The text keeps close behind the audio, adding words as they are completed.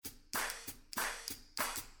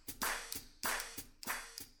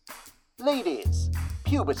Ladies,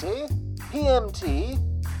 puberty, PMT,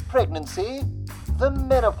 pregnancy, the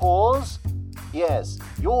menopause. Yes,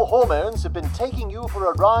 your hormones have been taking you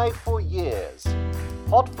for a ride for years.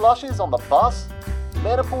 Hot flushes on the bus,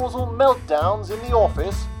 menopausal meltdowns in the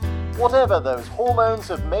office. Whatever those hormones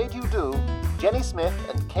have made you do, Jenny Smith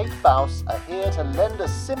and Kate Bouse are here to lend a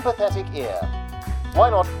sympathetic ear.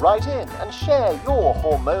 Why not write in and share your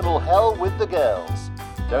hormonal hell with the girls?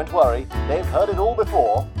 Don't worry, they've heard it all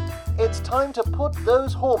before. It's time to put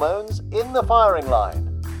those hormones in the firing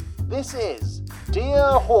line. This is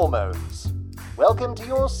Dear Hormones. Welcome to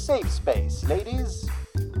your safe space, ladies.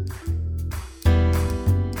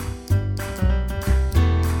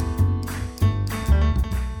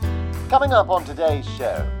 Coming up on today's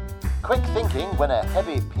show, quick thinking when a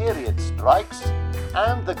heavy period strikes,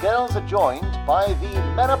 and the girls are joined by the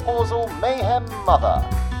menopausal mayhem mother.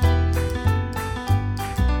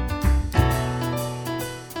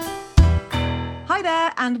 Hi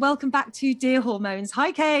there, and welcome back to Dear Hormones.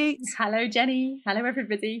 Hi, Kate. Hello, Jenny. Hello,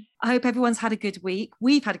 everybody. I hope everyone's had a good week.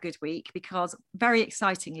 We've had a good week because, very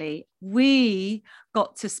excitingly, we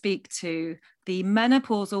got to speak to the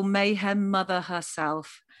menopausal mayhem mother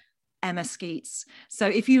herself, Emma Skeets. So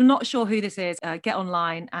if you're not sure who this is, get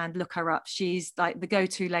online and look her up. She's like the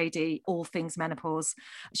go-to lady, all things menopause.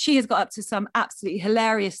 She has got up to some absolutely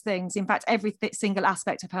hilarious things. In fact, every single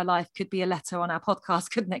aspect of her life could be a letter on our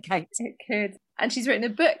podcast, couldn't it, Kate? It could. And she's written a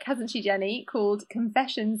book, hasn't she, Jenny, called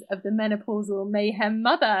Confessions of the Menopausal Mayhem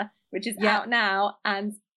Mother, which is out now.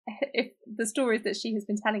 And if the stories that she has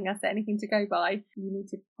been telling us are anything to go by, you need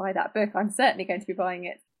to buy that book. I'm certainly going to be buying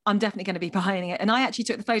it. I'm definitely going to be buying it. And I actually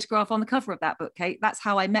took the photograph on the cover of that book, Kate. That's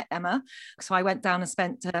how I met Emma. So I went down and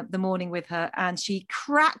spent the morning with her, and she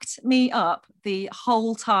cracked me up the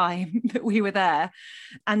whole time that we were there.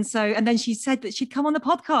 And then she said that she'd come on the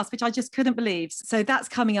podcast, which I just couldn't believe. So that's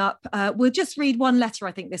coming up. We'll just read one letter,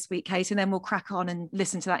 I think, this week, Kate, and then we'll crack on and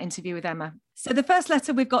listen to that interview with Emma. So the first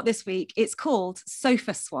letter we've got this week, it's called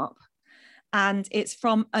Sofa Swap, and it's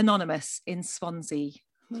from Anonymous in Swansea.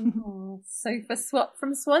 Oh, Sofa Swap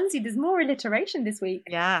from Swansea. There's more alliteration this week.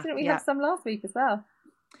 Yeah. Didn't we have some last week as well?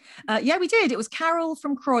 Yeah, we did. It was Carol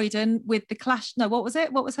from Croydon with the clash. No, what was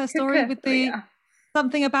it? What was her story with the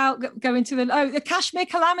something about going to the Kashmir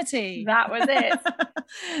Calamity? That was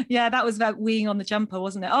it. Yeah, that was about weeing on the jumper,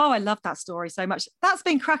 wasn't it? Oh, I love that story so much. That's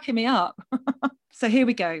been cracking me up. So here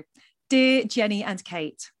we go. Dear Jenny and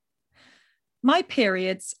Kate, my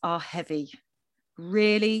periods are heavy.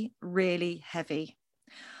 Really, really heavy.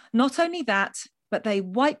 Not only that, but they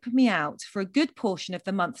wipe me out for a good portion of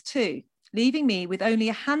the month too, leaving me with only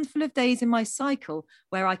a handful of days in my cycle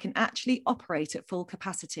where I can actually operate at full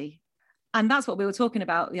capacity. And that's what we were talking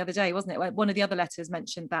about the other day, wasn't it? One of the other letters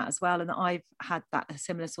mentioned that as well. And I've had a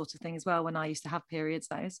similar sort of thing as well when I used to have periods,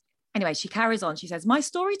 that is. Anyway, she carries on. She says, my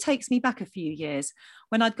story takes me back a few years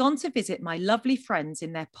when I'd gone to visit my lovely friends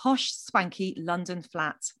in their posh, swanky London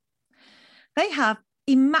flat. They have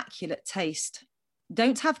immaculate taste,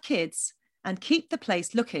 don't have kids, and keep the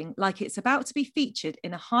place looking like it's about to be featured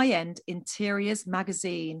in a high-end interiors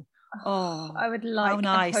magazine. Oh, I would like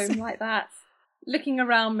nice. A home like that. Looking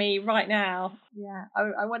around me right now. Yeah,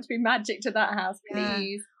 I want to be magic to that house,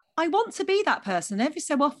 please. I want to be that person. Every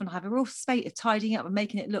so often I have a real spate of tidying up and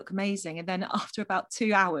making it look amazing. And then after about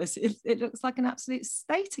 2 hours, it looks like an absolute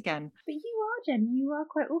state again. But you are, Jen, you are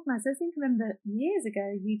quite organised. I seem to remember years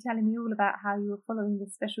ago you telling me all about how you were following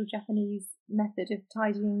the special Japanese method of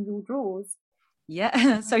tidying your drawers.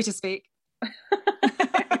 Yeah, so to speak.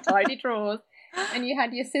 Tidy drawers. And you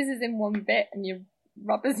had your scissors in one bit and your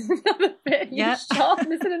rubbers in another bit, and your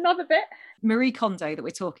sharpness in another bit. Marie Kondo that we're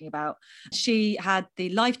talking about, she had the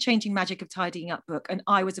Life-Changing Magic of Tidying Up book, and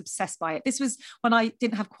I was obsessed by it. This was when I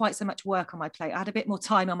didn't have quite so much work on my plate. I had a bit more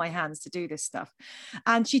time on my hands to do this stuff.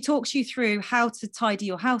 And she talks you through how to tidy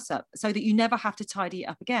your house up so that you never have to tidy it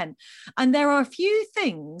up again. And there are a few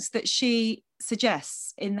things that she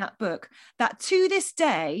suggests in that book that to this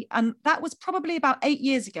day, and that was probably about 8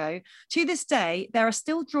 years ago, to this day, there are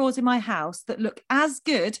still drawers in my house that look as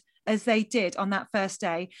good as they did on that first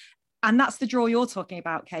day. And that's the drawer you're talking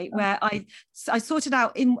about, Kate, where I sorted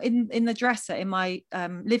out in the dresser in my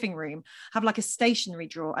living room, have like a stationery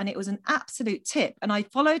drawer, and it was an absolute tip. And I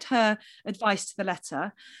followed her advice to the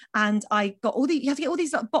letter, and I got you have to get all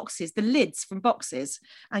these boxes, the lids from boxes,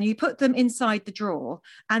 and you put them inside the drawer,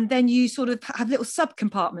 and then you sort of have little sub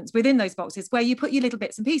compartments within those boxes where you put your little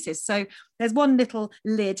bits and pieces. So there's one little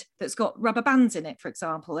lid that's got rubber bands in it, for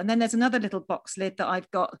example, and then there's another little box lid that I've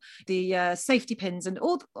got the safety pins and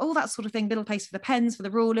all that sort of thing, little place for the pens, for the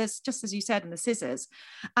rulers, just as you said, and the scissors.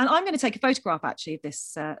 And I'm going to take a photograph actually of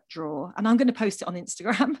this drawer, and I'm going to post it on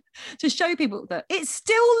Instagram to show people that it's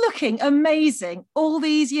still looking amazing all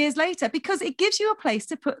these years later, because it gives you a place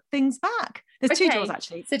to put things back. There's two drawers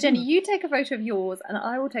actually. So Jenny, you take a photo of yours and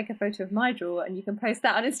I will take a photo of my drawer, and you can post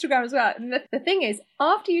that on Instagram as well. And the thing is,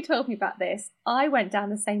 after you told me about this, I went down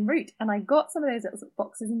the same route and I got some of those little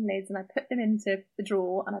boxes and lids and I put them into the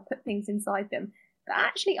drawer and I put things inside them. But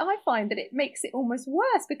actually I find that it makes it almost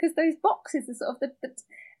worse, because those boxes are sort of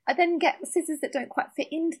I then get scissors that don't quite fit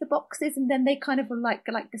into the boxes, and then they kind of like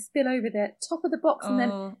spill over the top of the box, and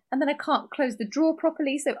then I can't close the drawer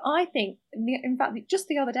properly. So I think, in fact, just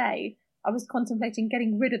the other day, I was contemplating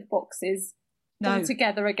getting rid of the boxes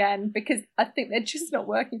altogether again, because I think they're just not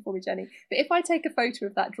working for me, Jenny. But if I take a photo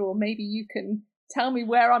of that drawer, maybe you can tell me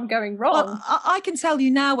where I'm going wrong. Well, I can tell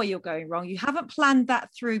you now where you're going wrong. You haven't planned that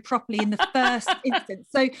through properly in the first instance.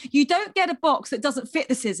 So you don't get a box that doesn't fit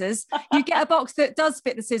the scissors. You get a box that does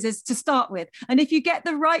fit the scissors to start with. And if you get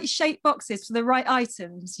the right shaped boxes for the right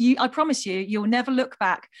items, I promise you, you'll never look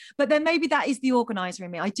back. But then maybe that is the organizer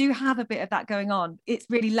in me. I do have a bit of that going on. It's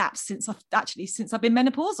really lapsed since I've been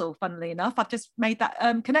menopausal, funnily enough. I've just made that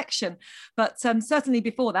connection. But certainly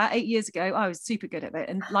before that, 8 years ago, I was super good at it.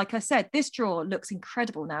 And like I said, this drawer looks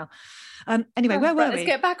incredible now. Anyway, where were we? Let's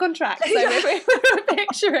get back on track. So we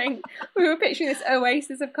were picturing this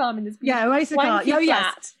oasis of calm in this beautiful oasis of calm. Oh,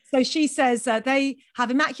 yes. So she says they have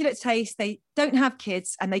immaculate taste, they don't have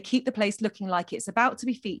kids, and they keep the place looking like it's about to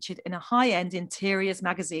be featured in a high-end interiors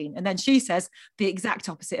magazine. And then she says the exact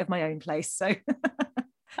opposite of my own place. So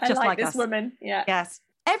just like this woman. Yeah. Yes.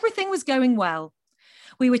 Everything was going well.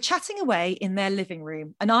 We were chatting away in their living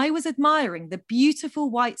room, and I was admiring the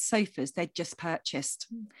beautiful white sofas they'd just purchased.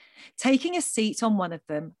 Taking a seat on one of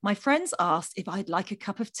them, my friends asked if I'd like a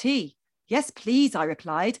cup of tea. Yes, please, I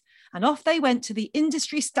replied, and off they went to the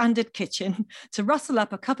industry standard kitchen to rustle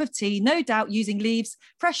up a cup of tea, no doubt using leaves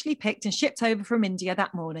freshly picked and shipped over from India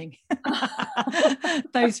that morning.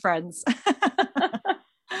 Those friends.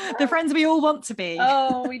 The friends we all want to be.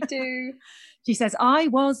 Oh, we do. She says, I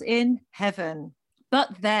was in heaven.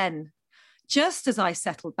 But then, just as I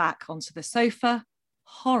settled back onto the sofa,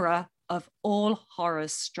 horror of all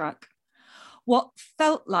horrors struck. What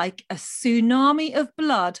felt like a tsunami of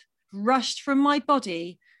blood rushed from my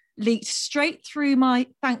body, leaked straight through my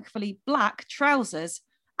thankfully black trousers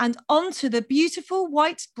and onto the beautiful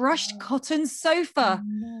white brushed cotton sofa. Oh,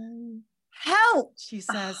 no. Help, she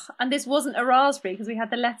says. And this wasn't a raspberry, because we had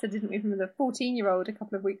the letter, didn't we, from the 14-year-old a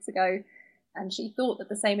couple of weeks ago. And she thought that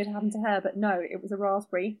the same had happened to her, but no, it was a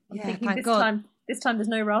raspberry. I'm thinking thank God. This time there's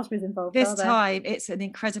no raspberries involved. This time it's an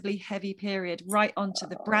incredibly heavy period, right onto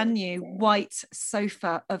the brand new white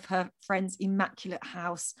sofa of her friend's immaculate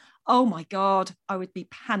house. Oh my God, I would be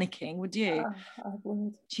panicking, would you? I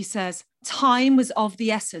would. She says, time was of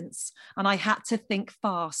the essence, and I had to think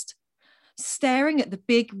fast. Staring at the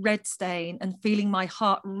big red stain and feeling my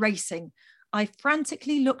heart racing, I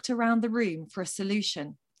frantically looked around the room for a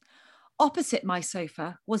solution. Opposite my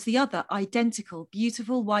sofa was the other identical,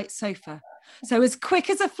 beautiful white sofa. So as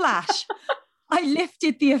quick as a flash, I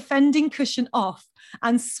lifted the offending cushion off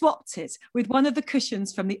and swapped it with one of the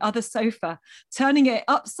cushions from the other sofa, turning it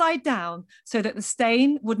upside down so that the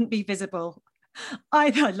stain wouldn't be visible. I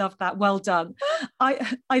love that. Well done.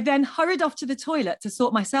 I then hurried off to the toilet to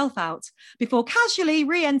sort myself out before casually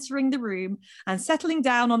re-entering the room and settling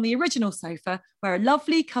down on the original sofa where a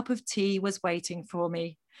lovely cup of tea was waiting for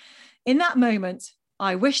me. In that moment,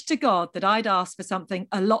 I wished to God that I'd asked for something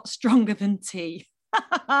a lot stronger than tea.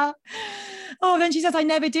 Oh, then she says, I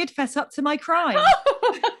never did fess up to my crime.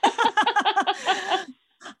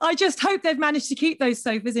 I just hope they've managed to keep those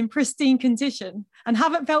sofas in pristine condition and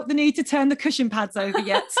haven't felt the need to turn the cushion pads over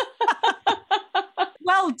yet.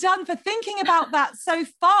 Well done for thinking about that so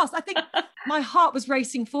fast. I think my heart was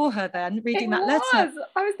racing for her then, reading that letter.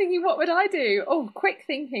 I was thinking, what would I do? Oh, quick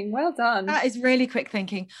thinking. Well done. That is really quick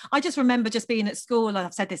thinking. I just remember just being at school, and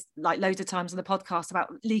I've said this like loads of times on the podcast about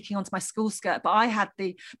leaking onto my school skirt, but I had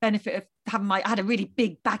the benefit of I had a really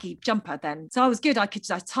big baggy jumper then. So I was good. I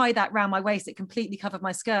tie that around my waist. It completely covered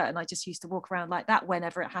my skirt. And I just used to walk around like that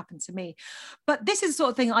whenever it happened to me. But this is the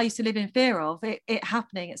sort of thing I used to live in fear of, it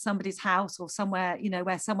happening at somebody's house or somewhere,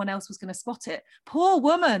 where someone else was going to spot it. Poor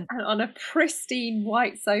woman. And on a pristine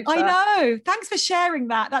white sofa. I know. Thanks for sharing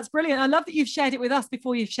that. That's brilliant. I love that you've shared it with us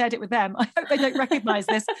before you've shared it with them. I hope they don't recognise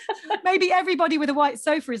this. Maybe everybody with a white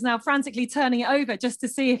sofa is now frantically turning it over just to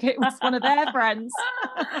see if it was one of their friends.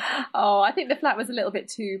 Oh, I think the flat was a little bit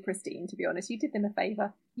too pristine, to be honest. You did them a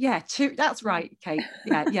favour. Yeah, that's right, Kate.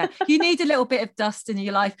 Yeah. You need a little bit of dust in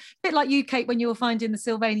your life. A bit like you, Kate, when you were finding the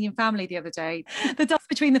Sylvanian family the other day. The dust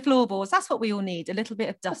between the floorboards. That's what we all need, a little bit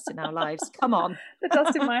of dust in our lives. Come on. The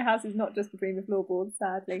dust in my house is not just between the floorboards,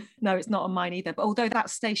 sadly. No, it's not on mine either. But although that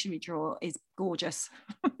stationery drawer is gorgeous.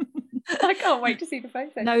 I can't wait to see the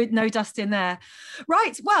photo. No dust in there.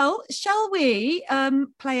 Right, well, shall we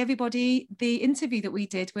play everybody the interview that we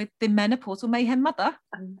did with the menopausal mayhem mother?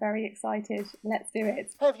 I'm very excited. Let's do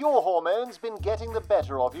it. Have your hormones been getting the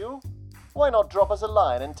better of you? Why not drop us a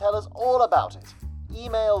line and tell us all about it?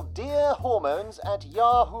 Email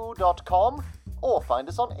dearhormones@yahoo.com or find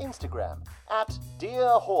us on Instagram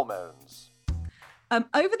 @dearhormones.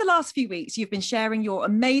 Over the last few weeks, you've been sharing your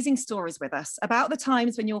amazing stories with us about the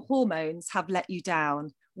times when your hormones have let you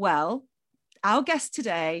down. Well, our guest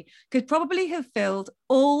today could probably have filled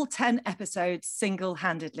all 10 episodes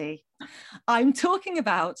single-handedly. I'm talking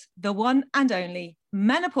about the one and only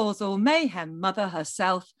menopausal mayhem mother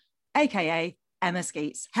herself, aka Emma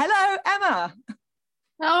Skeets. Hello, Emma.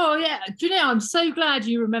 Oh, yeah. Do you know, I'm so glad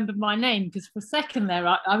you remembered my name, because for a second there,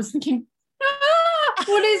 I was thinking,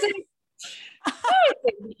 what is it?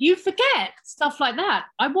 You forget stuff like that.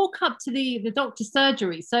 I walk up to the doctor's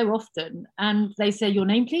surgery so often and they say, your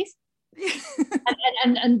name, please?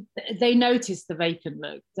 and they notice the vacant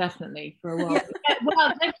look, definitely, for a while. Yeah.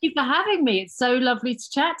 Well, thank you for having me. It's so lovely to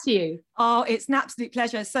chat to you. Oh, it's an absolute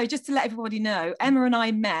pleasure. So just to let everybody know, Emma and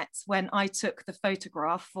I met when I took the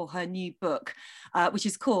photograph for her new book, which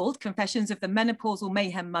is called Confessions of the Menopausal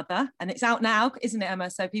Mayhem Mother. And it's out now, isn't it,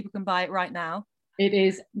 Emma? So people can buy it right now. It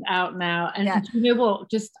is out now. And yeah. You know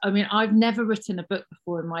what? I've never written a book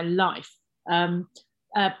before in my life.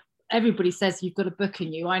 Everybody says you've got a book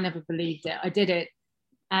in you. I never believed it. I did it.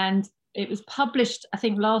 And it was published, I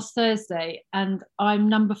think, last Thursday. And I'm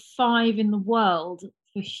number 5 in the world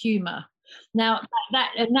for humour. Now,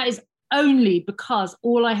 that is only because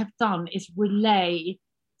all I have done is relay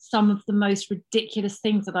some of the most ridiculous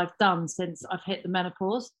things that I've done since I've hit the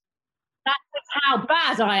menopause. That's how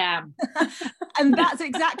bad I am. And that's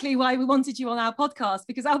exactly why we wanted you on our podcast,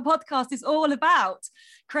 because our podcast is all about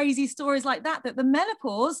crazy stories like that the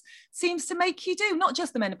menopause seems to make you do. Not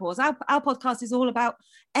just the menopause. Our podcast is all about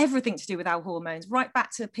everything to do with our hormones, right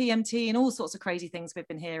back to PMT and all sorts of crazy things we've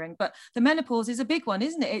been hearing. But the menopause is a big one,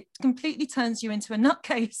 isn't it? It completely turns you into a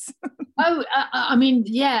nutcase.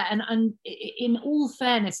 Yeah. And in all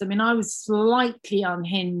fairness, I was slightly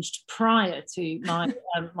unhinged prior to my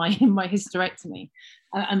my hysterectomy,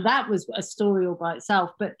 and that was a story all by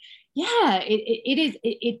itself. But yeah,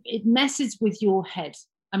 it messes with your head.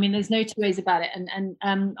 There's no two ways about it. And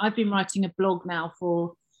I've been writing a blog now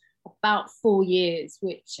for about 4 years,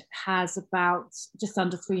 which has about just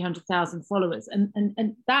under 300,000 followers, and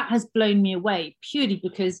that has blown me away, purely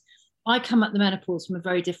because I come at the menopause from a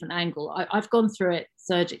very different angle. I've gone through it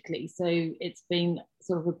surgically, so it's been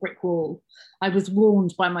sort of a brick wall. I was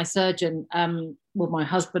warned by my surgeon, my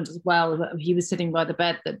husband as well, that he was sitting by the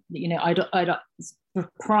bed, that, I'd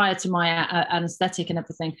prior to my anaesthetic and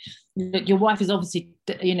everything, your wife is obviously,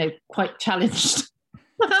 quite challenged.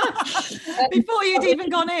 Before you'd even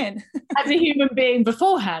gone in. As a human being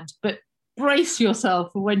beforehand, but brace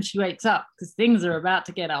yourself for when she wakes up, because things are about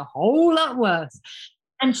to get a whole lot worse.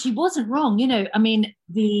 And she wasn't wrong,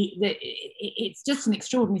 it's just an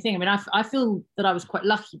extraordinary thing. I feel that I was quite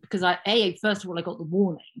lucky because first of all, I got the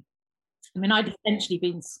warning. I'd essentially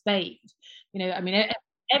been spayed, everything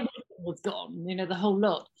was gone, the whole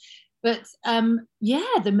lot. But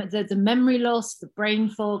the memory loss, the brain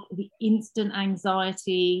fog, the instant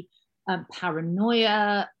anxiety,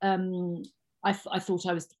 paranoia. I thought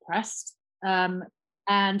I was depressed.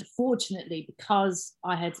 And fortunately, because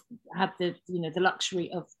I had the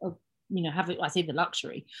luxury of having, I say the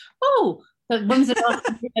luxury. Oh, but when was the last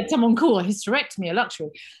time you had someone call a hysterectomy a luxury?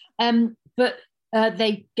 But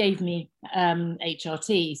they gave me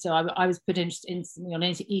HRT, so I was put instantly on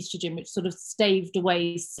estrogen, which sort of staved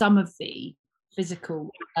away some of the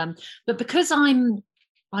physical. But because I'm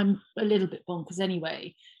a little bit bonkers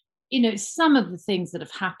anyway, some of the things that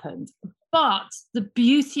have happened. But the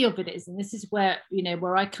beauty of it is, and this is where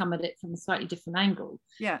I come at it from a slightly different angle,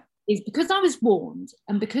 is because I was warned,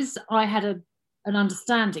 and because I had an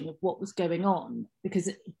understanding of what was going on, because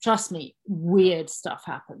trust me, weird stuff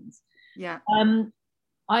happens. Yeah.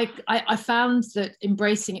 I found that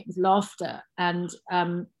embracing it with laughter and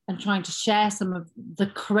trying to share some of the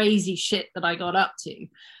crazy shit that I got up to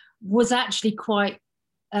was actually quite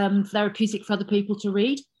therapeutic for other people to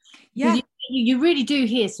read. Yeah. You really do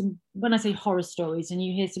hear some, when I say horror stories, and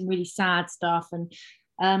you hear some really sad stuff, and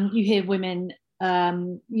you hear women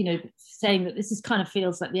you know, saying that this is kind of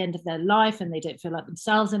feels like the end of their life and they don't feel like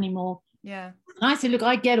themselves anymore. Yeah. And I said, look,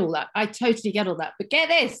 I get all that. I totally get all that. But get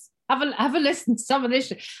this, have a listen to some of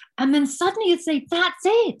this. And then suddenly you'd say, that's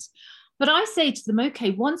it. But I say to them,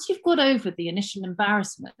 okay, once you've got over the initial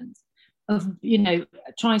embarrassment of, you know,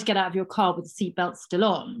 trying to get out of your car with the seatbelt still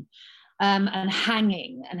on, and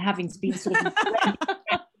hanging and having to be sort of,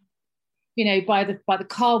 you know, by the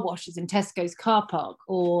car washes in Tesco's car park,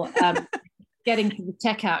 or getting to the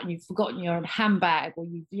checkout and you've forgotten your handbag, or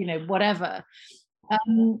you know, whatever.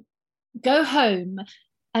 Go home,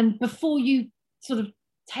 and before you sort of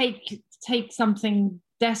take something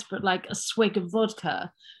desperate like a swig of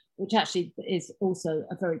vodka, which actually is also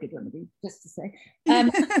a very good remedy, just to say.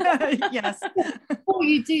 Yes. Before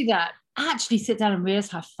you do that, actually sit down and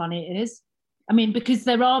realize how funny it is. I mean, because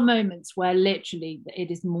there are moments where literally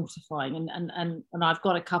it is mortifying, and I've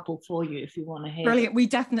got a couple for you if you want to hear. Brilliant. them. We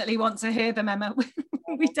definitely want to hear them, Emma.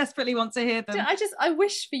 We desperately want to hear them. I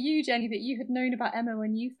wish for you, Jenny, that you had known about Emma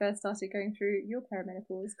when you first started going through your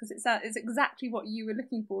perimenopause, because it's exactly what you were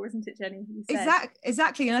looking for, isn't it, Jenny?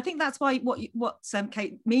 Exactly, and I think that's why what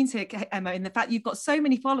Kate means here, Emma, in the fact you've got so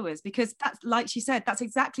many followers, because that's, like she said, that's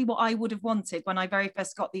exactly what I would have wanted when I very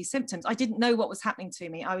first got these symptoms. I didn't know what was happening to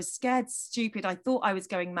me. I was scared, stupid. I thought I was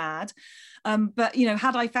going mad, but you know,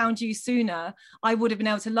 had I found you sooner, I would have been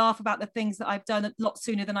able to laugh about the things that I've done a lot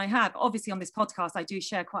sooner than I have. Obviously, on this podcast, I do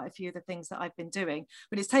share quite a few of the things that I've been doing,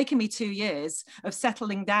 but it's taken me 2 years of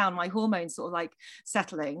settling down, my hormones sort of like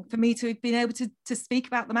settling, for me to have been able to speak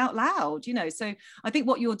about them out loud, you know. So I think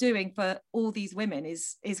what you're doing for all these women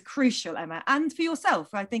is crucial, Emma, and for yourself.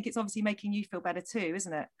 I think it's obviously making you feel better too,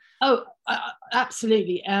 isn't it? Oh,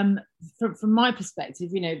 absolutely. From my perspective,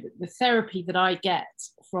 you know, the therapy that I get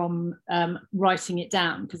from writing it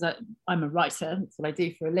down, because I'm a writer, that's what I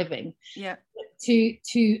do for a living. Yeah. To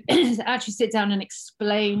actually sit down and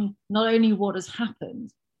explain not only what has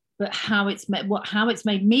happened, but how it's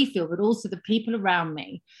made me feel, but also the people around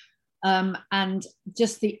me, and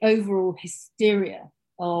just the overall hysteria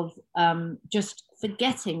of just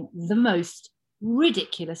forgetting the most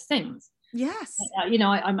ridiculous things. Yes. You know,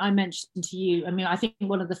 I mentioned to you, I mean, I think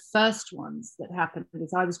one of the first ones that happened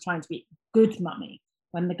is I was trying to be good mummy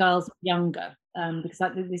when the girls were younger, because I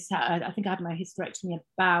think I had my hysterectomy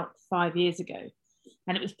about 5 years ago,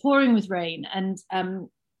 and it was pouring with rain, and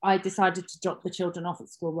I decided to drop the children off at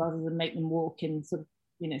school rather than make them walk in sort of,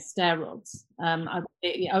 you know, stair rods.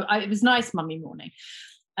 It was nice mummy morning,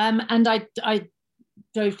 and I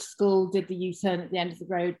drove to school, did the U-turn at the end of the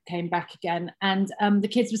road, came back again, and the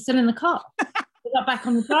kids were still in the car. They got back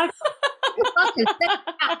on the drive.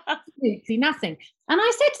 Absolutely nothing. And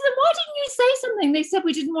I said to them, why didn't you say something? They said,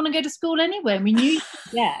 we didn't want to go to school anyway, and we knew you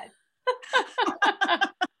were dead.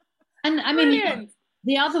 And I mean, you know,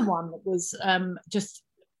 the other one that was just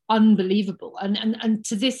unbelievable, and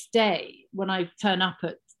to this day, when I turn up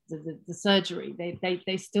at the surgery,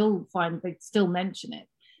 they still mention it.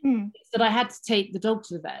 That I had to take the dog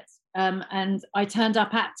to the vet, and I turned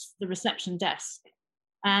up at the reception desk,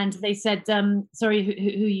 and they said, sorry,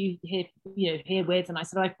 who you here with? And I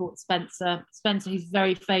said, I brought Spencer, who's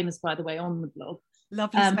very famous, by the way, on the blog.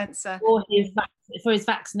 Lovely Spencer. For his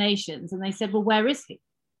vaccinations. And they said, well, where is he?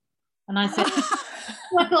 And I said,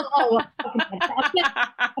 I thought, oh, I've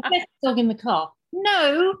left the dog in the car.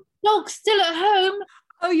 No, dog's still at home.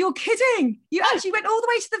 Oh, you're kidding. You actually went all the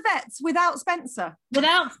way to the vets without Spencer.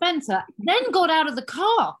 Without Spencer, then got out of the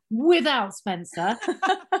car without Spencer.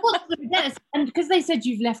 And because they said,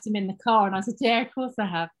 you've left him in the car. And I said, yeah, of course I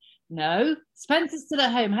have. No, Spencer's still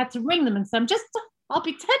at home. I had to ring them and say, I'll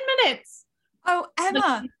be 10 minutes. Oh,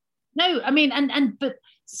 Emma. No, I mean, but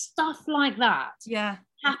stuff like that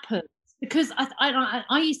happens. Because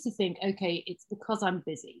I used to think, okay, it's because I'm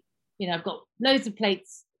busy. You know, I've got loads of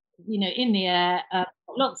plates, you know, in the air,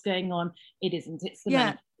 lots going on. It isn't. It's the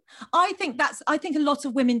money. I think a lot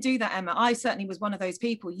of women do that, Emma. I certainly was one of those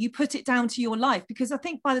people. You put it down to your life, because I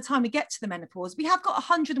think by the time we get to the menopause, we have got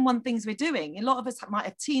 101 things we're doing. A lot of us might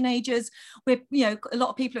have teenagers. We're, you know, a lot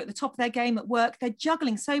of people are at the top of their game at work. They're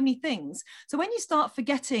juggling so many things. So when you start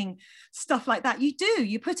forgetting stuff like that,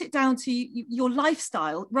 you put it down to your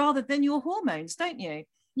lifestyle rather than your hormones, don't you?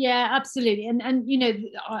 Yeah, absolutely. And you know,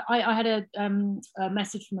 I had a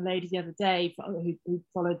message from a lady the other day who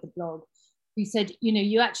followed the blog, who said, you know,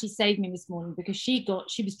 you actually saved me this morning, because she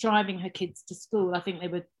was driving her kids to school. I think they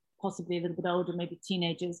were possibly a little bit older, maybe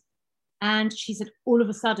teenagers. And she said, all of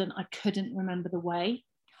a sudden, I couldn't remember the way.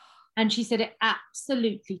 And she said it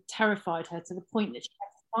absolutely terrified her, to the point that she had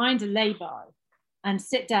to find a lay-by and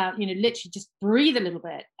sit down, you know, literally just breathe a little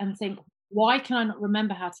bit and think, why can I not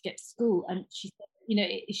remember how to get to school? And she said,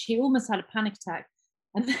 she almost had a panic attack.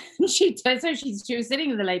 And then she was sitting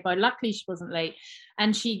in the lay-by. Luckily, she wasn't late.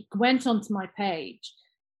 And she went onto my page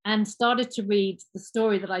and started to read the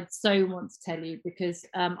story that I'd so want to tell you, because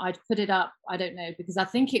I'd put it up, I don't know, because I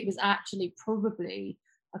think it was actually probably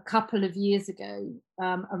a couple of years ago,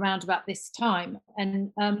 around about this time.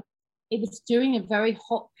 And it was during a very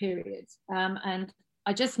hot period. And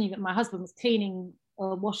I just knew that my husband was cleaning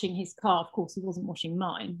or washing his car. Of course, he wasn't washing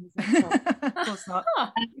mine. Of course not.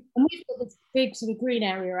 And we've got this big sort of green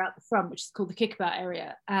area out the front, which is called the kickabout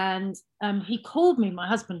area. And he called me, my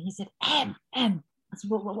husband, he said, Em. I said,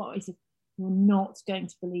 what? He said, you're not going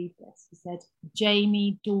to believe this. He said,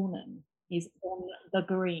 Jamie Dornan is on the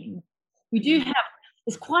green. We do have,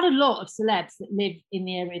 there's quite a lot of celebs that live in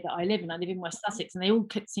the area that I live in. I live in West Sussex, and they all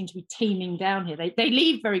seem to be teeming down here. They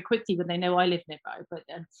leave very quickly when they know I live nearby. But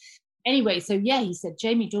anyway, so yeah, he said,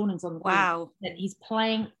 Jamie Dornan's on the green. Wow. And he's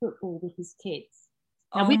playing football with his kids.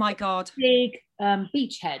 Now, oh my God. Big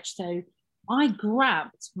beach hedge. So I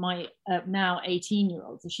grabbed my now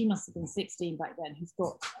 18-year-old, so she must have been 16 back then, who's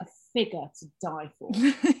got a figure to die for.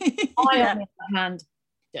 I, on the other hand,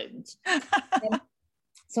 don't.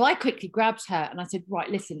 So I quickly grabbed her and I said, right,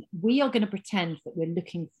 listen, we are going to pretend that we're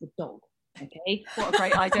looking for the dog, okay? What a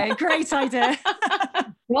great idea. Great idea.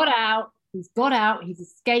 He's got out, he's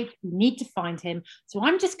escaped, we need to find him. So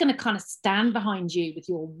I'm just going to kind of stand behind you with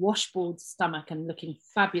your washboard stomach and looking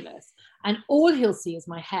fabulous. And all he'll see is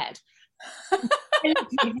my head.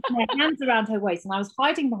 My hands around her waist, and I was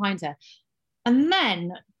hiding behind her. And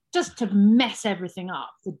then, just to mess everything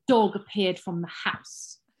up, the dog appeared from the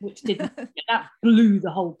house, which didn't, that blew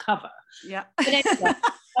the whole cover. Yeah. But anyway,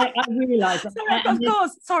 I realised that. Of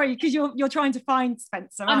course, sorry, because you're trying to find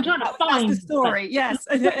Spencer. I'm trying to find the story. Yes,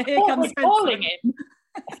 and here comes Spencer. Calling him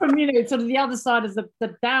from sort of the other side of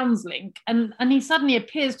the Downs link, and he suddenly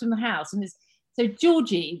appears from the house, and so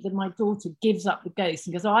Georgie, my daughter, gives up the ghost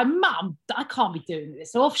and goes, "Oh, Mum, I can't be doing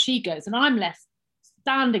this." So off she goes, and I'm left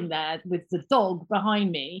standing there with the dog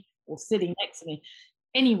behind me or sitting next to me.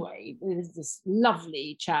 Anyway, there's this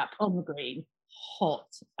lovely chap on the green. Hot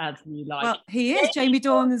as you like. Well, he is. Jamie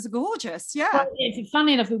Dornan is gorgeous. Yeah. Well,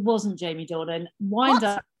 funny enough, it wasn't Jamie Dornan. Wind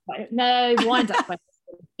up.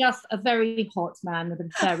 Just a very hot man with a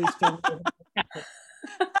very strong.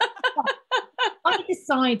 I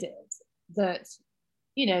decided that,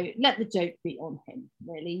 let the joke be on him.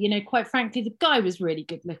 Really, quite frankly, the guy was really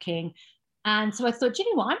good looking. And so I thought, you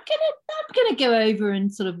know what, I'm gonna go over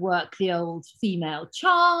and sort of work the old female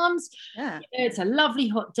charms. Yeah. It's a lovely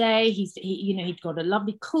hot day. He'd got a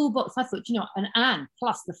lovely cool box. I thought, and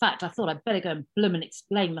plus the fact I thought I'd better go and bloom and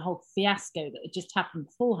explain the whole fiasco that had just happened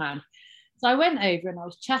beforehand. So I went over and I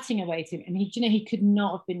was chatting away to him, and he could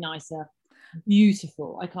not have been nicer.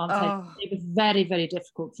 Beautiful. I can't tell you. It was very, very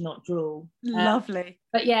difficult to not draw. Lovely.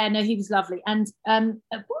 But yeah, no, he was lovely. And there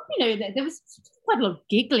was quite a lot of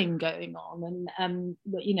giggling going on, and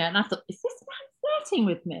and I thought, is this man flirting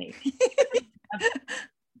with me?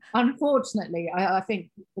 Unfortunately, I think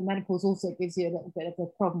the menopause also gives you a little bit of a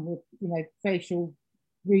problem with facial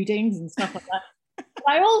readings and stuff like that. But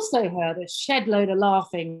I also heard a shed load of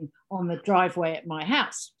laughing on the driveway at my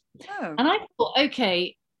house. Oh. And I thought,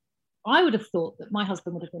 okay, I would have thought that my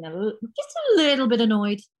husband would have been just a little bit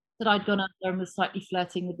annoyed that I'd gone out there and was slightly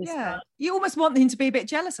flirting with this guy. You almost want him to be a bit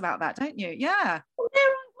jealous about that, don't you? Yeah. Well, there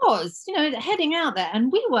I was, heading out there,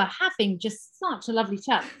 and we were having just such a lovely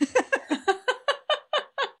chat. I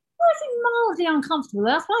was mildly uncomfortable.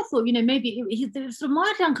 That's why I thought, maybe it was sort of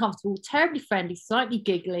mildly uncomfortable, terribly friendly, slightly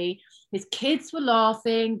giggly. His kids were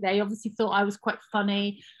laughing. They obviously thought I was quite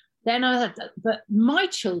funny. Then but my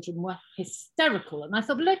children were hysterical. And I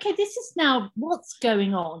thought, well, okay, this is now what's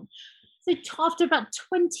going on. So after about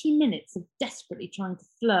 20 minutes of desperately trying to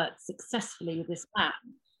flirt successfully with this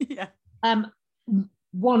man,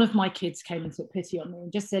 one of my kids came and took pity on me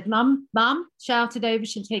and just said, Mum, shouted over,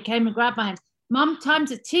 she came and grabbed my hand. Mum,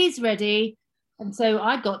 tea's ready. And so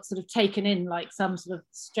I got sort of taken in like some sort of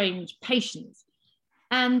strange patient.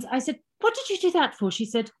 And I said, what did you do that for? She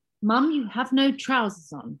said, Mum, you have no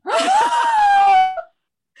trousers on.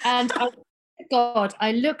 And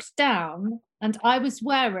I looked down and I was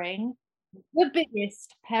wearing the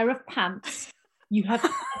biggest pair of pants you have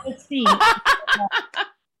ever seen.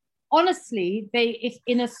 Honestly, if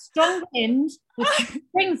in a strong wind with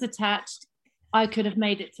springs attached, I could have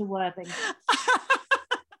made it to Worthing.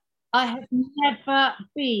 I have never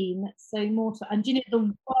been so mortal. And do you know the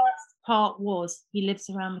worst part was he lives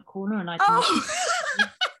around the corner, and I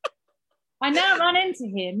now run into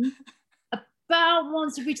him about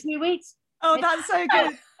once every 2 weeks. Oh, that's so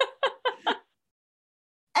good.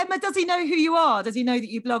 Emma, does he know who you are? Does he know that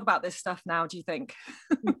you blog about this stuff now, do you think?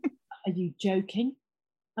 Are you joking?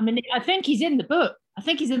 I mean, I think he's in the book. I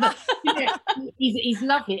think he's in the, he's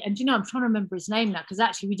lovely. And, I'm trying to remember his name now, because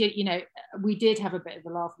actually we did have a bit of a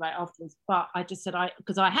laugh about it afterwards, but I just said,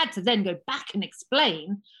 because I had to then go back and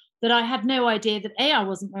explain that I had no idea that A, I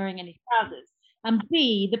wasn't wearing any trousers, and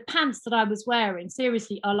B, the pants that I was wearing,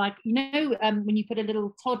 seriously, are like, when you put a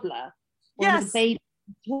little toddler or a little baby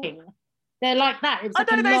swing, they're like that. It was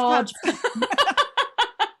like a large...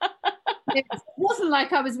 It wasn't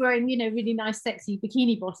like I was wearing, really nice, sexy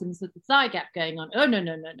bikini bottoms with the thigh gap going on. Oh, no,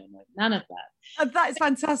 none of that. That is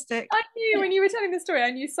fantastic. I knew when you were telling the story,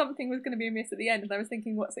 I knew something was going to be amiss at the end, and I was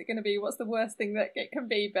thinking, what's it going to be? What's the worst thing that it can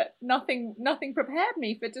be? But nothing prepared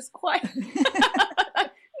me for just quite no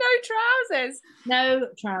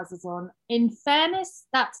trousers on. In fairness,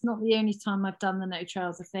 that's not the only time I've done the no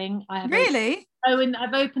trouser thing. I have really.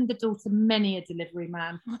 I've opened the door to many a delivery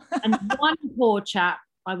man, and one poor chap,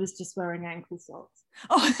 I was just wearing ankle socks.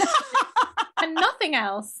 And nothing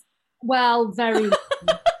else. Well, very.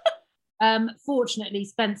 Fortunately,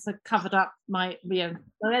 Spencer covered up my.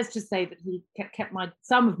 Let's just say that he kept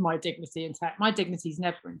some of my dignity intact. My dignity is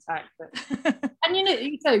never intact, but and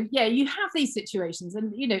so you have these situations,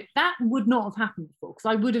 and that would not have happened before, because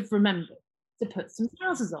I would have remembered to put some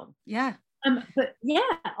trousers on. Yeah. But yeah,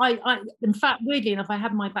 I in fact, weirdly enough, I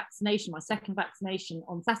had my second vaccination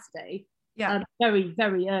on Saturday. Yeah. Very,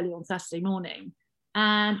 very early on Saturday morning,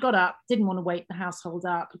 and got up, didn't want to wake the household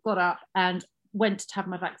up, got up and went to have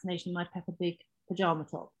my vaccination in my Peppa Pig pajama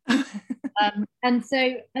top. And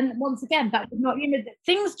once again, that was not,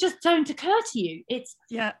 things just don't occur to you. It's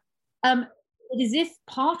it is if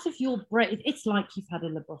part of your brain, it's like you've had a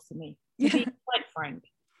lobotomy, to be quite frank.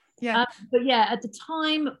 Yeah. But yeah, at the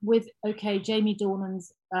time with Jamie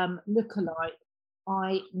Dornan's lookalike,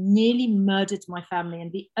 I nearly murdered my family,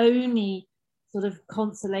 and the only sort of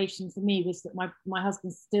consolation for me was that my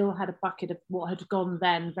husband still had a bucket of what had gone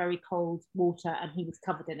then very cold water, and he was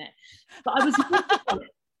covered in it. But I was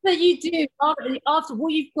that you do after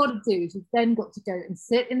what you've got to do is you've then got to go and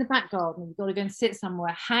sit in the back garden. You've got to go and sit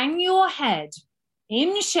somewhere, hang your head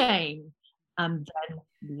in shame, and then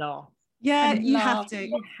laugh. Yeah, you have to.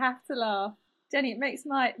 You have to laugh. Jenny, it makes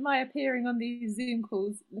my appearing on these Zoom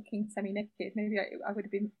calls looking semi-naked. Maybe it would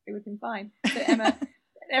have been fine. But Emma,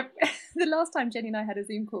 the last time Jenny and I had a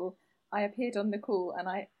Zoom call, I appeared on the call and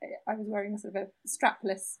I was wearing a sort of a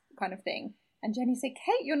strapless kind of thing. And Jenny said,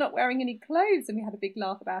 "Kate, you're not wearing any clothes." And we had a big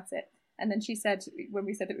laugh about it. And then she said, when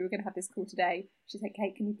we said that we were going to have this call today, she said,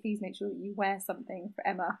 "Kate, can you please make sure that you wear something for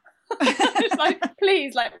Emma?" It's like,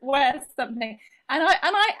 please, wear something. And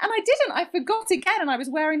I didn't. I forgot again, and I was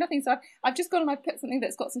wearing nothing. So I've just gone and I've put something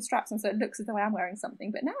that's got some straps on, so it looks as though I am wearing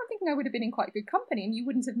something. But now I'm thinking I would have been in quite good company, and you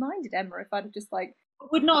wouldn't have minded, Emma, if I'd have just I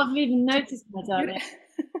would not have even noticed, my darling.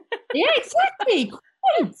 Yeah, exactly.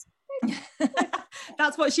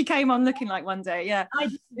 That's what she came on looking like one day. Yeah, I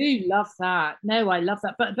do love that. No, I love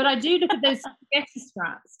that. But I do look at those spaghetti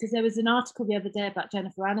straps, because there was an article the other day about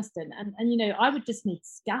Jennifer Aniston, and I would just need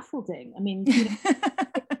scaffolding. I mean,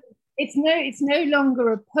 it's no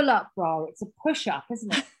longer a pull-up bra; it's a push-up,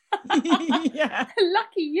 isn't it? Yeah.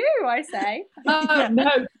 Lucky you, I say. Oh,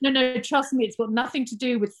 no, trust me, it's got nothing to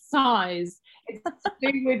do with size. It's to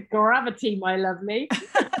do with gravity, my lovely.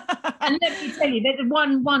 And let me tell you, there's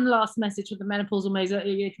one last message for the menopausal maids.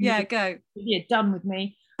 Yeah, go. You're done with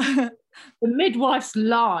me. The midwives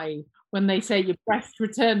lie when they say your breast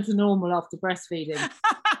returns to normal after breastfeeding.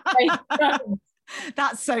 They don't.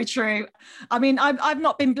 That's so true. I mean, I've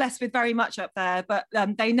not been blessed with very much up there, but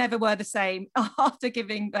they never were the same after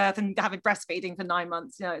giving birth and having breastfeeding for 9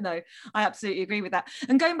 months. No, I absolutely agree with that.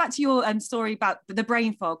 And going back to your story about the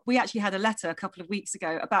brain fog, we actually had a letter a couple of weeks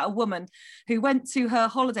ago about a woman who went to her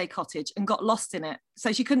holiday cottage and got lost in it.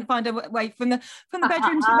 So she couldn't find her way from the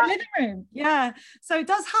bedroom to the living room. Yeah. So it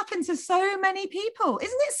does happen to so many people.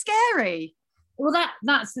 Isn't it scary? Well,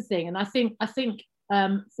 that's the thing. And I think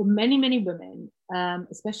for many, many women,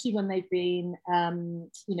 especially when they've been,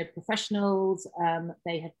 professionals,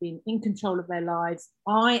 they have been in control of their lives.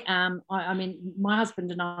 I mean, my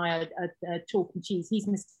husband and I are chalk and cheese. He's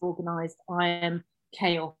Mr. Organised. I am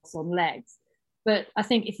chaos on legs. But I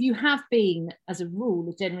think if you have been, as a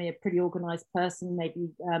rule, generally a pretty organised person, maybe,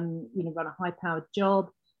 run a high-powered job,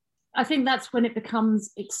 I think that's when it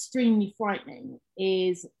becomes extremely frightening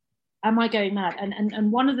is, am I going mad?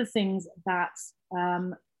 And one of the things that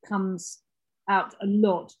comes out a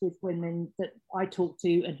lot with women that I talk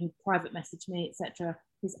to and who private message me, etc.,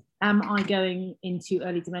 is, am I going into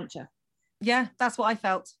early dementia? Yeah, that's what I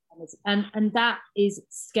felt. And that is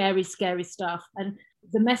scary, scary stuff. And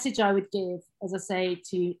the message I would give, as I say,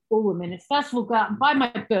 to all women is, first of all, go out and buy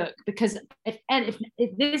my book, because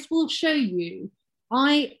if this will show you,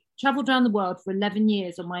 I traveled around the world for 11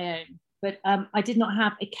 years on my own, but I did not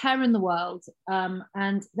have a care in the world.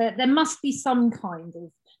 And there must be some kind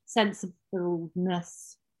of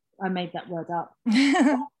sensibleness, I made that word up,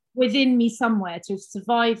 within me somewhere to have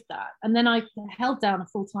survived that. And then I held down a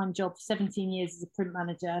full-time job for 17 years as a print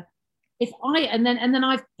manager. And then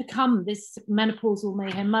I've become this menopausal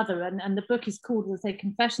mayhem mother, and the book is called, as I say,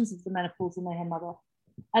 Confessions of the Menopausal Mayhem Mother.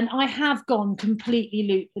 And I have gone completely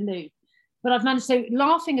loop the loop, but I've managed. So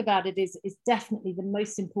laughing about it is definitely the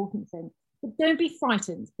most important thing. But don't be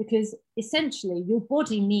frightened, because essentially your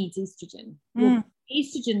body needs estrogen.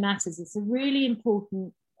 Estrogen matters. It's a really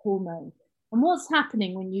important hormone. And what's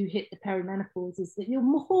happening when you hit the perimenopause is that your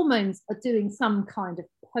hormones are doing some kind of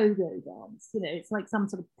pogo dance. You know, it's like some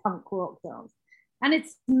sort of punk rock dance. And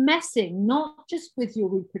it's messing not just with your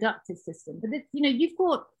reproductive system, but it's, you know, you've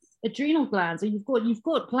got adrenal glands, or you've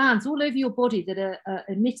got glands all over your body that are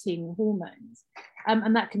emitting hormones.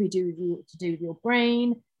 And that can be to do with your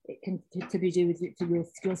brain. It could be to do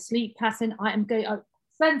with your sleep pattern.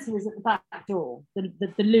 Spencer is at the back door,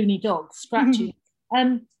 the loony dog scratching.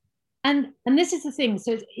 And this is the thing.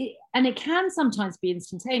 So it can sometimes be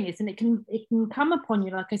instantaneous, and it can come upon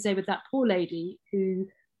you, like I say, with that poor lady who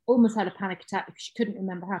almost had a panic attack because she couldn't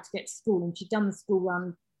remember how to get to school, and she'd done the school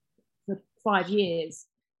run for 5 years.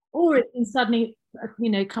 Or it can suddenly,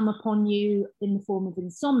 come upon you in the form of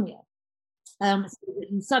insomnia. So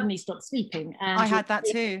you suddenly stop sleeping. And I had that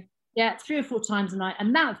too. Yeah, 3 or 4 times a night.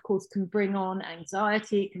 And that, of course, can bring on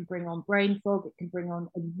anxiety. It can bring on brain fog. It can bring on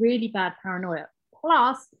a really bad paranoia.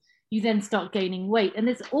 Plus, you then start gaining weight. And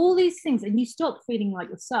there's all these things, and you stop feeling like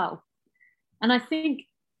yourself. And I think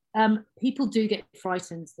people do get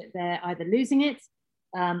frightened that they're either losing it,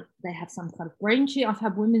 they have some kind of brain tumor. I've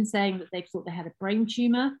had women saying that they thought they had a brain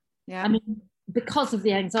tumor. Yeah. I mean, because of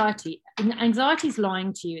the anxiety. And anxiety is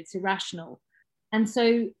lying to you. It's irrational. And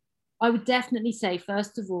so I would definitely say,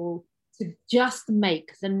 first of all, to just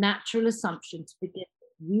make the natural assumption to begin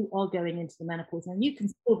with, you are going into the menopause, and you can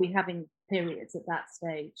still be having periods at that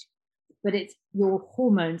stage, but it's your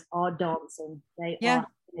hormones are dancing. They are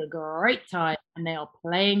having a great time, and they are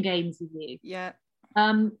playing games with you. Yeah.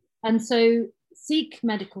 And so seek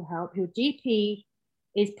medical help. Your GP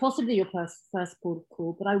is possibly your first port of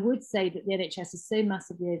call, but I would say that the NHS is so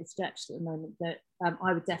massively overstretched at the moment that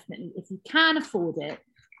I would definitely, if you can afford it,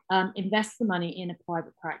 invest the money in a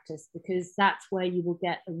private practice, because that's where you will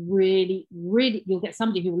get a really, you'll get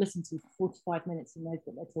somebody who will listen to you for 45 minutes and knows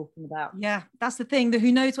what they're talking about. Yeah, that's the thing,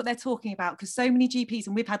 who knows what they're talking about, because so many GPs,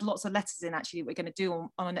 and we've had lots of letters in, actually, we're going to do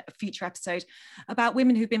on a future episode, about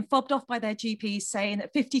women who've been fobbed off by their GPs saying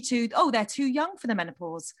at 52, oh, they're too young for the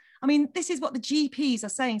menopause. I mean, this is what the GPs are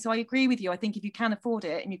saying. So I agree with you. I think if you can afford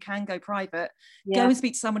it and you can go private, go and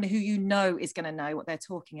speak to someone who you know is going to know what they're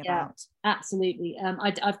talking about. Absolutely.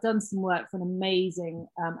 I've done some work for an amazing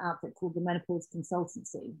outfit called the Menopause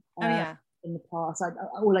Consultancy. In the past,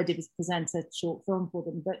 all I did was present a short film for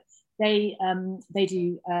them, but they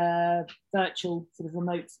do virtual sort of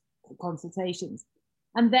remote consultations,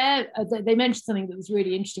 and they mentioned something that was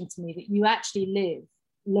really interesting to me, that you actually live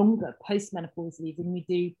longer postmenopausally than we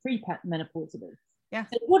do premenopausally. Yeah.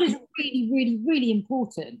 So what is really, really, really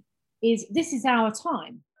important is this is our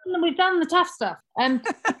time. And we've done the tough stuff.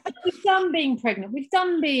 We've done being pregnant. We've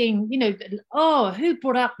done being, who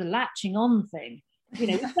brought up the latching on thing?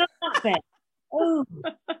 We've done that bit.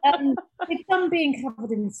 We've done being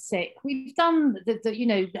covered in sick. We've done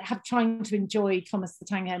trying to enjoy Thomas the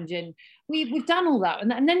Tank Engine. We've done all that,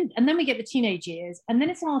 and then we get the teenage years, and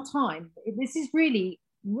then it's our time. This is really,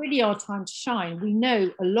 really our time to shine. We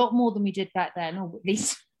know a lot more than we did back then, or at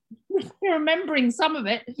least we're remembering some of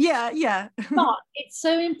it. Yeah. But it's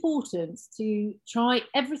so important to try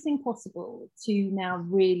everything possible to now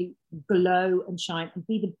really glow and shine and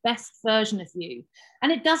be the best version of you.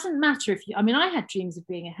 And it doesn't matter if I had dreams of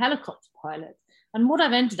being a helicopter pilot, and what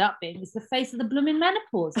I've ended up being is the face of the blooming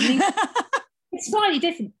menopause. I mean, it's slightly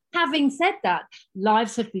different. Having said that,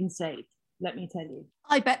 lives have been saved, let me tell you.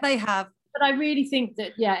 I bet they have. But I really think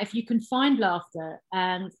that, if you can find laughter,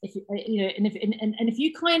 and if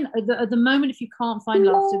you kind at the moment, if you can't find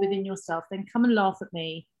laughter within yourself, then come and laugh at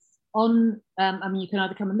me on. You can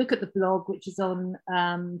either come and look at the blog, which is on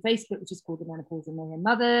Facebook, which is called The Menopausal Mayhem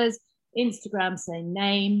Mothers, Instagram, same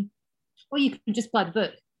name, or you can just buy the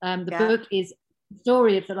book. The book is the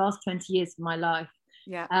story of the last 20 years of my life.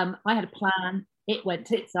 Yeah. I had a plan. It went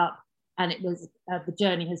tits up, and it was the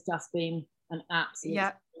journey has just been an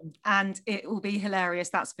absolute And it will be hilarious,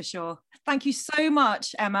 that's for sure. Thank you so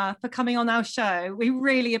much, Emma, for coming on our show. We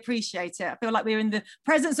really appreciate it. I feel like we're in the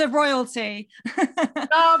presence of royalty.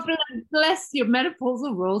 Oh, bless your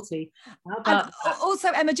menopausal royalty. How about that? Also,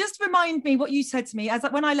 Emma, just remind me what you said to me as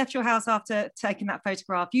when I left your house after taking that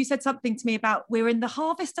photograph. You said something to me about we're in the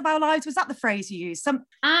harvest of our lives. Was that the phrase you used?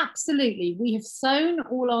 Absolutely. We have sown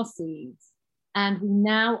all our seeds. And we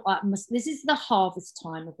now this is the harvest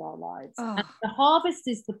time of our lives. Oh. And the harvest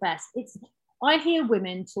is the best. I hear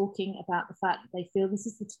women talking about the fact that they feel this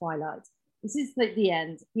is the twilight. This is the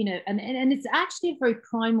end, and it's actually a very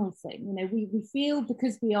primal thing. We feel,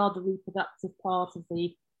 because we are the reproductive part of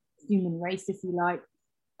the human race, if you like,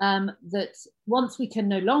 that once we can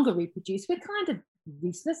no longer reproduce, we're kind of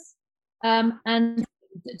useless. And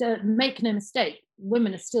make no mistake,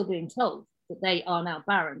 women are still being told that they are now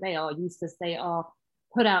barren, they are useless, they are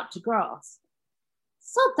put out to grass.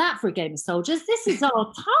 Sod that for a game of soldiers. This is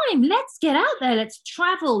our time. Let's get out there. Let's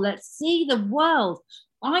travel. Let's see the world.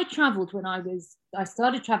 I traveled I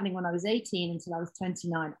started traveling when I was 18 until I was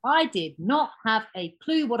 29. I did not have a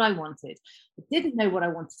clue what I wanted. I didn't know what I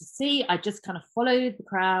wanted to see. I just kind of followed the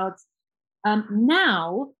crowds.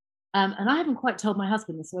 Now, and I haven't quite told my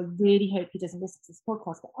husband this, so I really hope he doesn't listen to this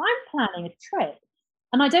podcast, but I'm planning a trip.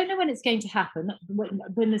 And I don't know when it's going to happen,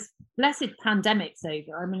 when this blessed pandemic's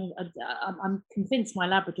over. I mean, I'm convinced my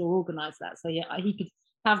Labrador organised that, so yeah, he could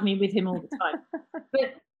have me with him all the time.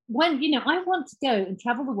 But when, I want to go and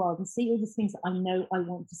travel the world and see all the things that I know I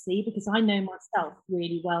want to see, because I know myself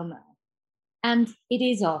really well now. And it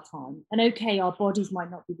is our time. And okay, our bodies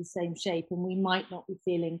might not be the same shape, and we might not be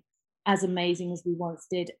feeling as amazing as we once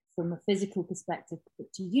did from a physical perspective.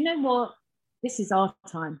 But do you know what? This is our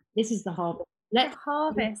time. This is the harvest. Let's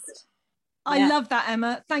harvest. I love that,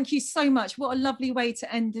 Emma. Thank you so much. What a lovely way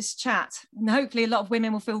to end this chat. And hopefully a lot of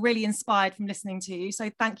women will feel really inspired from listening to you. So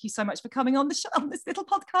thank you so much for coming on the show, on this little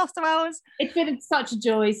podcast of ours. It's been such a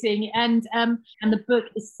joy seeing you. And the book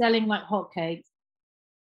is selling like hotcakes.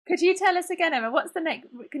 Could you tell us again, Emma, what's the next?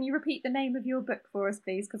 Can you repeat the name of your book for us,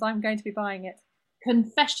 please? Because I'm going to be buying it.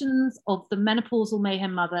 Confessions of the Menopausal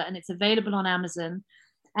Mayhem Mother, and it's available on Amazon.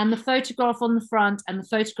 And the photograph on the front and the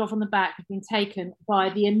photograph on the back have been taken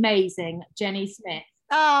by the amazing Jenny Smith.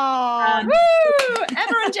 Oh, woo!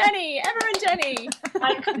 Emma and Jenny.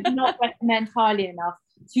 I could not recommend highly enough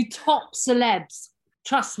to top celebs.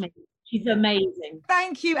 Trust me, she's amazing.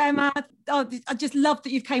 Thank you, Emma. Oh, I just love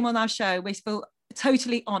that you've came on our show. We feel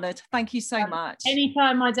totally honoured. Thank you so much.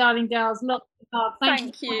 Anytime, my darling girls. Lots of love.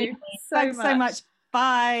 Thank you Thanks so much.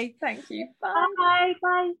 Bye. Thank you. Bye.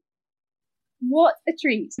 Bye. What a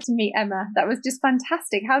treat to meet Emma. That was just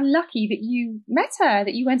fantastic. How lucky that you met her,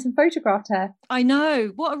 that you went and photographed her. I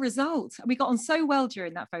know. What a result. We got on so well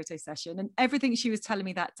during that photo session, and everything she was telling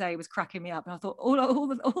me that day was cracking me up. And I thought all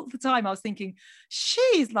the time I was thinking,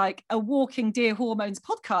 she's like a walking Dear Hormones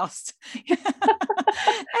podcast.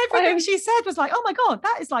 Everything she said was like, oh my God,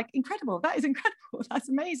 that is like incredible. That is incredible. That's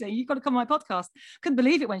amazing. You've got to come on my podcast. Couldn't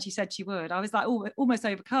believe it when she said she would. I was like almost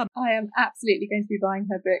overcome. I am absolutely going to be buying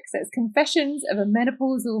her book. So it's Confessions of the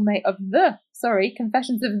Menopausal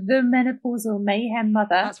Mayhem Mother.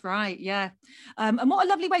 That's right, yeah. And what a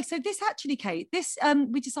lovely way. So this actually, Kate,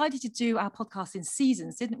 we decided to do our podcast in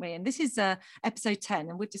seasons, didn't we? And this is episode 10,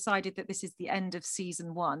 and we've decided that this is the end of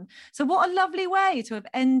season 1. So what a lovely way to have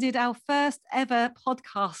ended our first ever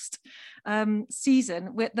podcast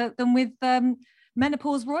season with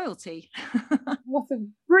menopause royalty. What a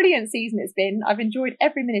brilliant season it's been. I've enjoyed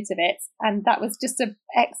every minute of it, and that was just a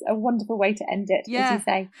wonderful way to end it, as you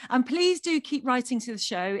say. And please do keep writing to the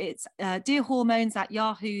show. It's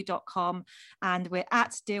dearhormones@yahoo.com, and we're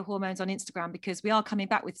at Dear Hormones on Instagram, because we are coming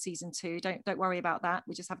back with season 2. Don't worry about that.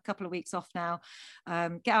 We just have a couple of weeks off now.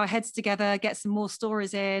 Get our heads together, get some more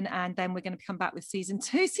stories in, and then we're going to come back with season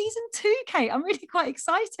 2. Season 2, Kate, I'm really quite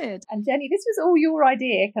excited. And Jenny, this was all your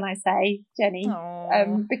idea, can I say, Jenny?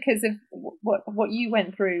 Because of what you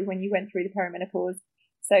went through when you went through the perimenopause.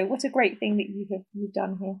 So what a great thing that you've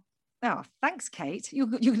done here. Oh, thanks, Kate. You're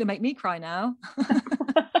going to make me cry now.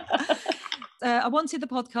 I wanted the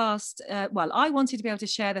podcast, I wanted to be able to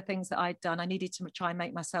share the things that I'd done. I needed to try and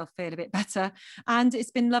make myself feel a bit better. And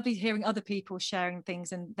it's been lovely hearing other people sharing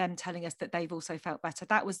things and them telling us that they've also felt better.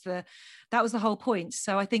 That was the whole point.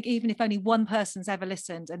 So I think even if only one person's ever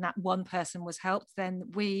listened and that one person was helped,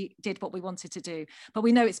 then we did what we wanted to do. But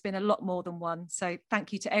we know it's been a lot more than one. So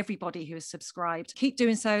thank you to everybody who has subscribed. Keep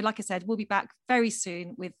doing so. Like I said, we'll be back very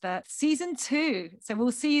soon with season 2. So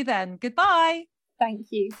we'll see you then. Goodbye.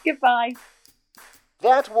 Thank you. Goodbye.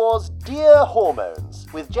 That was Dear Hormones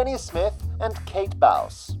with Jenny Smith and Kate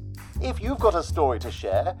Bouse. If you've got a story to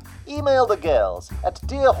share, email the girls at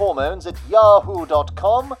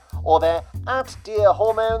dearhormones@yahoo.com or they're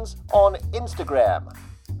 @dearhormones on Instagram.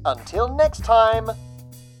 Until next time.